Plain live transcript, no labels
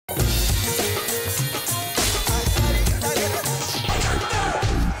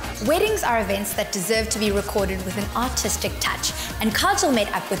Weddings are events that deserve to be recorded with an artistic touch, and Kajal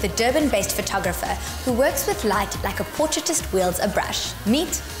met up with a Durban-based photographer who works with light like a portraitist wields a brush. Meet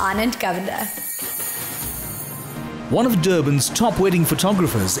Anand Govender. One of Durban's top wedding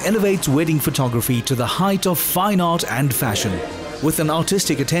photographers elevates wedding photography to the height of fine art and fashion. With an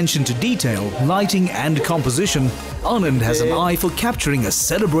artistic attention to detail, lighting and composition, Anand has an eye for capturing a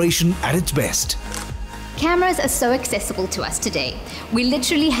celebration at its best. Cameras are so accessible to us today. We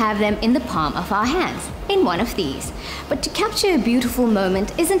literally have them in the palm of our hands, in one of these. But to capture a beautiful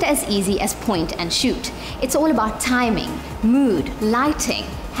moment isn't as easy as point and shoot. It's all about timing, mood, lighting,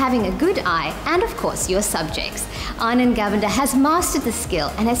 having a good eye, and of course your subjects. Anand Govender has mastered the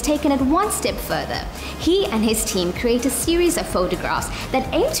skill and has taken it one step further. He and his team create a series of photographs that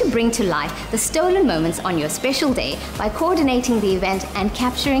aim to bring to life the stolen moments on your special day by coordinating the event and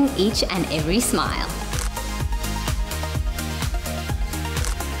capturing each and every smile.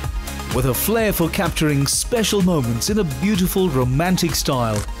 With a flair for capturing special moments in a beautiful romantic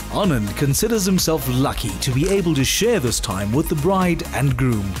style, Anand considers himself lucky to be able to share this time with the bride and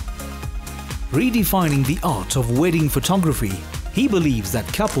groom. Redefining the art of wedding photography, he believes that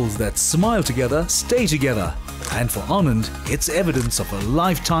couples that smile together stay together. And for Anand, it's evidence of a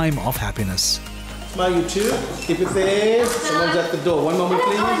lifetime of happiness. Smile, you two. Keep it there. Someone's at the door. One moment,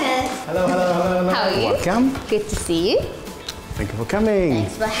 please. Hello, hello, hello, hello. How are you? Welcome. Good to see you. Thank you for coming.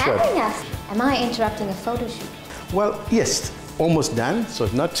 Thanks for having us. Am I interrupting a photo shoot? Well, yes, almost done, so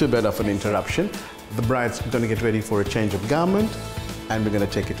it's not too bad of an interruption. The bride's going to get ready for a change of garment, and we're going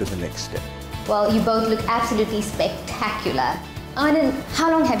to take it to the next step. Well, you both look absolutely spectacular. Anand,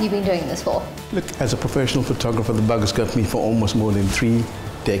 how long have you been doing this for? Look, as a professional photographer, the bug has got me for almost more than 3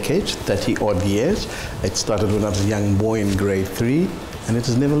 decades, 30-odd years. It started when I was a young boy in grade 3, and it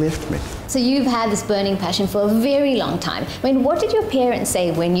has never left me. So you've had this burning passion for a very long time. I mean, what did your parents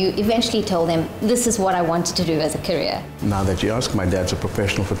say when you eventually told them, this is what I wanted to do as a career? Now that you ask, my dad's a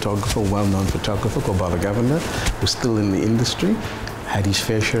professional photographer, well-known photographer called Anand Govender, who's still in the industry, had his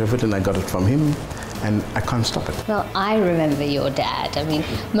fair share of it, and I got it from him, and I can't stop it. Well, I remember your dad. I mean,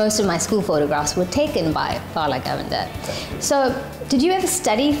 most of my school photographs were taken by Anand Govender. So, did you ever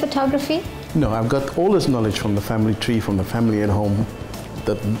study photography? No, I've got all this knowledge from the family tree, from the family at home,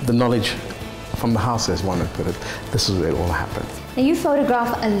 the knowledge from the house, as one would put it. This is where it all happened. Now, you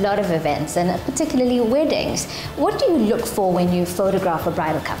photograph a lot of events, and particularly weddings. What do you look for when you photograph a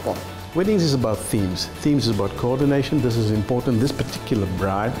bridal couple? Weddings is about themes. Themes is about coordination. This is important. This particular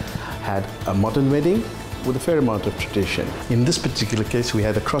bride had a modern wedding with a fair amount of tradition. In this particular case, we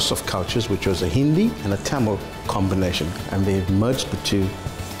had a cross of cultures, which was a Hindi and a Tamil combination, and they've merged the two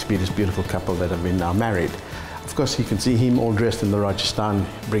to be this beautiful couple that have been now married. Of course, you can see him all dressed in the Rajasthan,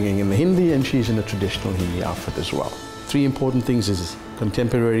 bringing in the Hindi, and she's in a traditional Hindi outfit as well. 3 important things is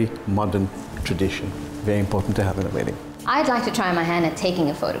contemporary, modern, tradition. Very important to have in a wedding. I'd like to try my hand at taking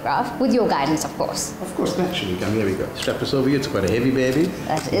a photograph, with your guidance, of course. Of course, naturally. Come, here we go. Strap this over you. It's quite a heavy baby.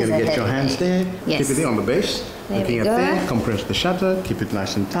 That You're is going to get a your heavy hands baby. there. Yes. Keep it there on the base. There Looking we at go. there. Compress the shutter. Keep it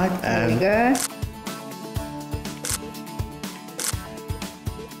nice and tight. There And we go.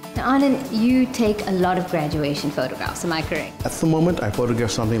 Now, Anand, you take a lot of graduation photographs, am I correct? at the moment, I photograph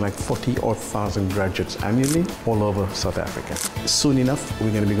something like 40,000 graduates annually all over South Africa. Soon enough,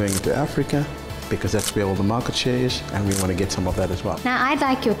 we're going to be going into Africa because that's where all the market share is, and we want to get some of that as well. Now, I'd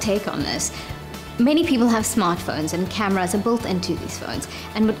like your take on this. Many people have smartphones and cameras are built into these phones.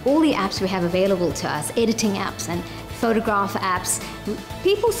 And with all the apps we have available to us, editing apps and photograph apps,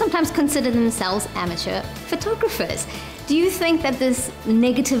 people sometimes consider themselves amateur photographers. Do you think that this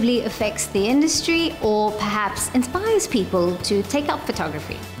negatively affects the industry or perhaps inspires people to take up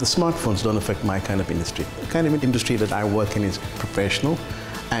photography? The smartphones don't affect my kind of industry. The kind of industry that I work in is professional,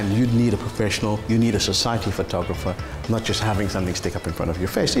 and you need a professional, you need a society photographer, not just having something stick up in front of your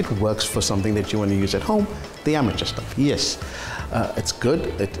face. It works for something that you want to use at home, the amateur stuff. Yes, it's good,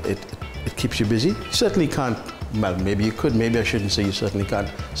 it keeps you busy. You certainly can't, well, maybe you could, maybe I shouldn't say you certainly can't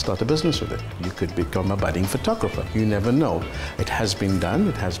start a business with it. You could become a budding photographer. You never know. It has been done,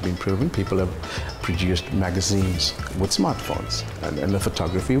 it has been proven. People have produced magazines with smartphones, and the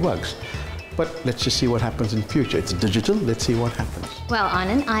photography works. But let's just see what happens in future. It's digital, let's see what happens. Well,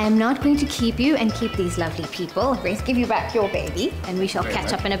 Anand, I am not going to keep you and keep these lovely people. I'm going to give you back your baby, and we shall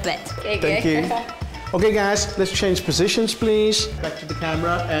catch up in a bit. Thank you. Okay guys, let's change positions please. Back to the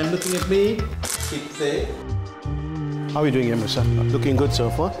camera and looking at me. Keep there. How are you doing, Emerson? Looking good so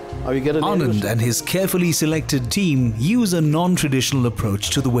far. Are you getting Anand and his carefully selected team use a non-traditional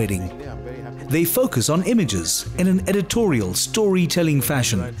approach to the wedding. They focus on images in an editorial storytelling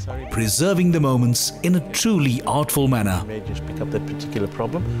fashion, preserving the moments in a truly artful manner. May just pick up that particular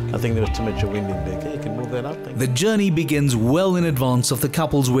problem. I think there was too much wind in there. Okay, you can move that up. The journey begins well in advance of the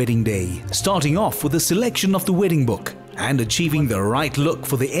couple's wedding day, starting off with a selection of the wedding book and achieving the right look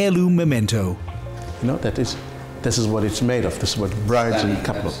for the heirloom memento. You know, this is what it's made of. This is what brides and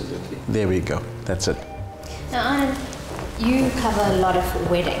couple. There we go. That's it. Now, Anand, you cover a lot of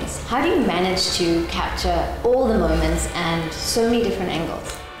weddings. How do you manage to capture all the moments and so many different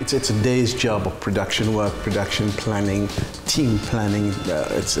angles? It's a day's job of production work, production planning, team planning.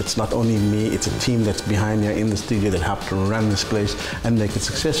 It's not only me, it's a team that's behind here in the studio that help to run this place and make it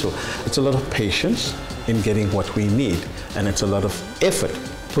successful. It's a lot of patience in getting what we need, and it's a lot of effort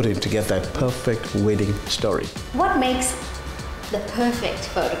put in to get that perfect wedding story. What makes the perfect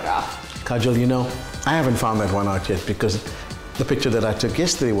photograph? Kajal, you know, I haven't found that one out yet, because the picture that I took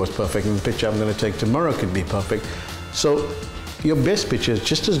yesterday was perfect, and the picture I'm going to take tomorrow could be perfect. So your best picture is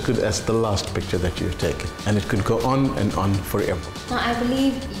just as good as the last picture that you've taken, and it could go on and on forever. Now, I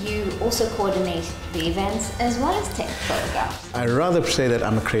believe you also coordinate the events as well as take photographs. I'd rather say that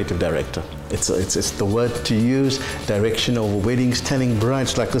I'm a creative director. It's the word to use, direction over weddings, telling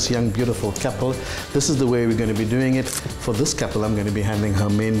brides like this young beautiful couple, this is the way we're going to be doing it. For this couple, I'm going to be handling her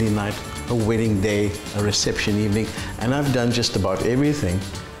mehndi night, a wedding day, a reception evening, and I've done just about everything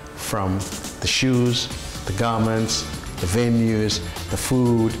from the shoes, the garments, the venues, the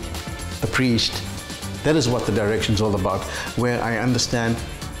food, the priest. That is what the direction's all about, where I understand,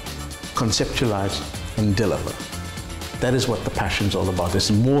 conceptualize, and deliver. That is what the passion's all about.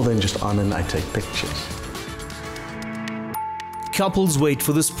 It's more than just on and I take pictures. Couples wait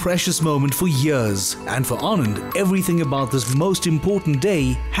for this precious moment for years, and for Anand, everything about this most important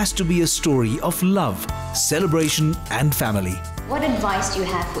day has to be a story of love, celebration, and family. What advice do you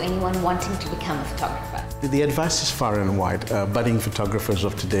have for anyone wanting to become a photographer? The advice is far and wide. Budding photographers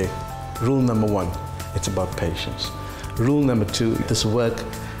of today, rule number 1, it's about patience. Rule number 2, this work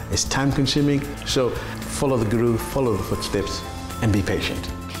is time consuming, so follow the guru, follow the footsteps, and be patient.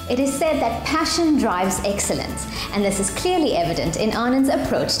 It is said that passion drives excellence, and this is clearly evident in Anand's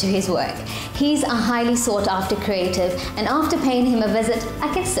approach to his work. He's a highly sought after creative, and after paying him a visit,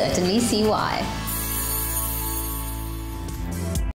 I can certainly see why.